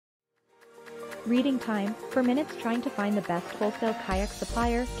Reading time, for minutes trying to find the best wholesale kayak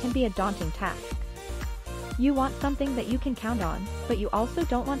supplier can be a daunting task. You want something that you can count on, but you also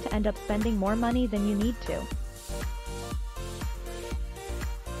don't want to end up spending more money than you need to.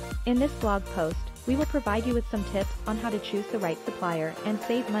 In this blog post, we will provide you with some tips on how to choose the right supplier and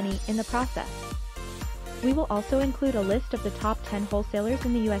save money in the process. We will also include a list of the top 10 wholesalers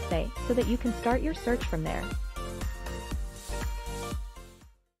in the USA so that you can start your search from there.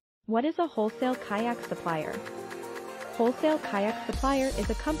 What is a wholesale kayak supplier? Wholesale Kayak Supplier is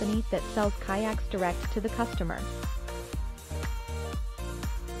a company that sells kayaks direct to the customer.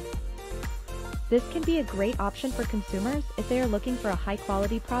 This can be a great option for consumers if they are looking for a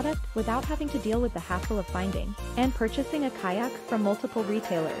high-quality product without having to deal with the hassle of finding and purchasing a kayak from multiple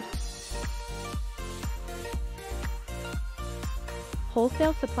retailers.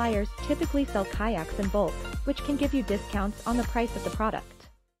 Wholesale suppliers typically sell kayaks in bulk, which can give you discounts on the price of the product.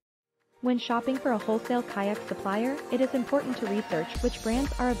 When shopping for a wholesale kayak supplier, it is important to research which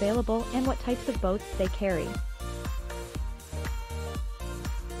brands are available and what types of boats they carry.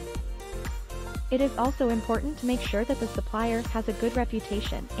 It is also important to make sure that the supplier has a good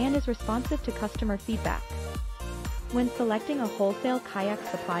reputation and is responsive to customer feedback. When selecting a wholesale kayak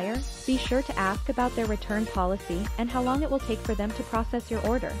supplier, be sure to ask about their return policy and how long it will take for them to process your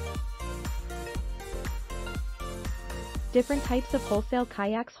order. Different types of wholesale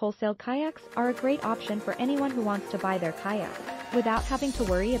kayaks. Wholesale kayaks are a great option for anyone who wants to buy their kayak without having to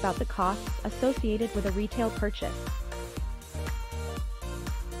worry about the costs associated with a retail purchase.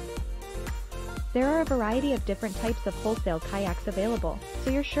 There are a variety of different types of wholesale kayaks available,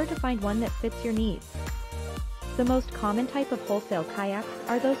 so you're sure to find one that fits your needs. The most common type of wholesale kayaks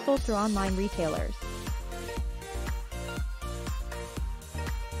are those sold through online retailers.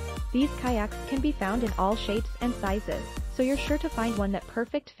 These kayaks can be found in all shapes and sizes, so you're sure to find one that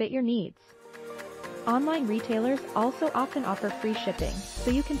perfect fit your needs. Online retailers also often offer free shipping,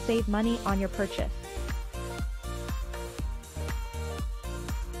 so you can save money on your purchase.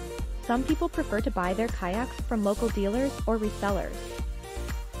 Some people prefer to buy their kayaks from local dealers or resellers.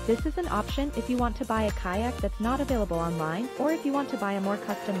 This is an option if you want to buy a kayak that's not available online or if you want to buy a more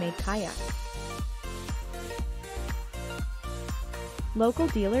custom-made kayak. Local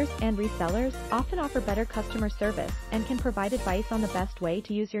dealers and resellers often offer better customer service and can provide advice on the best way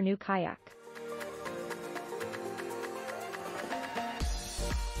to use your new kayak.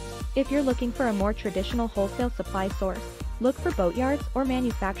 If you're looking for a more traditional wholesale supply source, look for boatyards or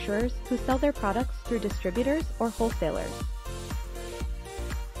manufacturers who sell their products through distributors or wholesalers.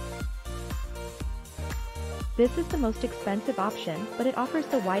 This is the most expensive option, but it offers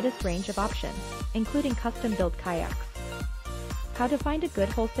the widest range of options, including custom-built kayaks. How to find a good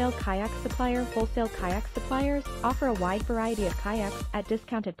wholesale kayak supplier. Wholesale kayak suppliers offer a wide variety of kayaks at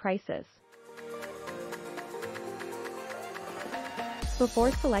discounted prices.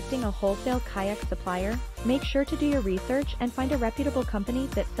 Before selecting a wholesale kayak supplier, make sure to do your research and find a reputable company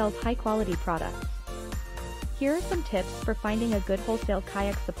that sells high-quality products. Here are some tips for finding a good wholesale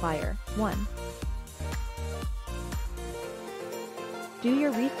kayak supplier. 1. Do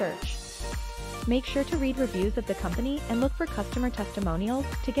your research. Make sure to read reviews of the company and look for customer testimonials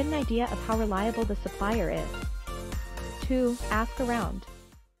to get an idea of how reliable the supplier is. 2. Ask around.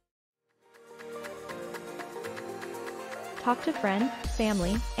 Talk to friends,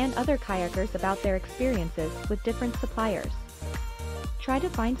 family, and other kayakers about their experiences with different suppliers. Try to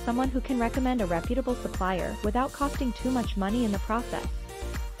find someone who can recommend a reputable supplier without costing too much money in the process.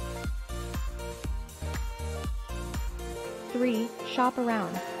 3. Shop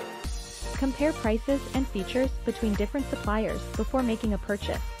around. Compare prices and features between different suppliers before making a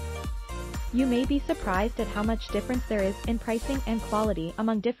purchase. You may be surprised at how much difference there is in pricing and quality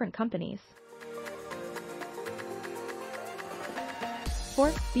among different companies.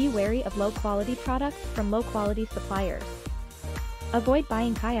 4. Be wary of low-quality products from low-quality suppliers. Avoid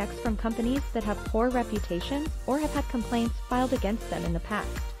buying kayaks from companies that have poor reputations or have had complaints filed against them in the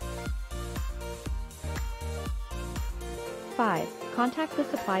past. 5. Contact the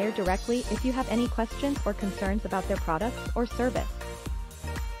supplier directly if you have any questions or concerns about their products or service.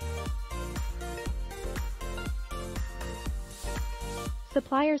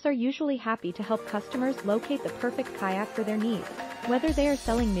 Suppliers are usually happy to help customers locate the perfect kayak for their needs. Whether they are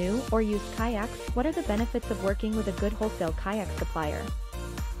selling new or used kayaks, what are the benefits of working with a good wholesale kayak supplier?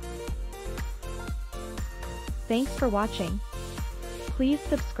 Thanks for watching. Please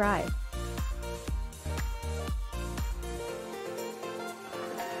subscribe.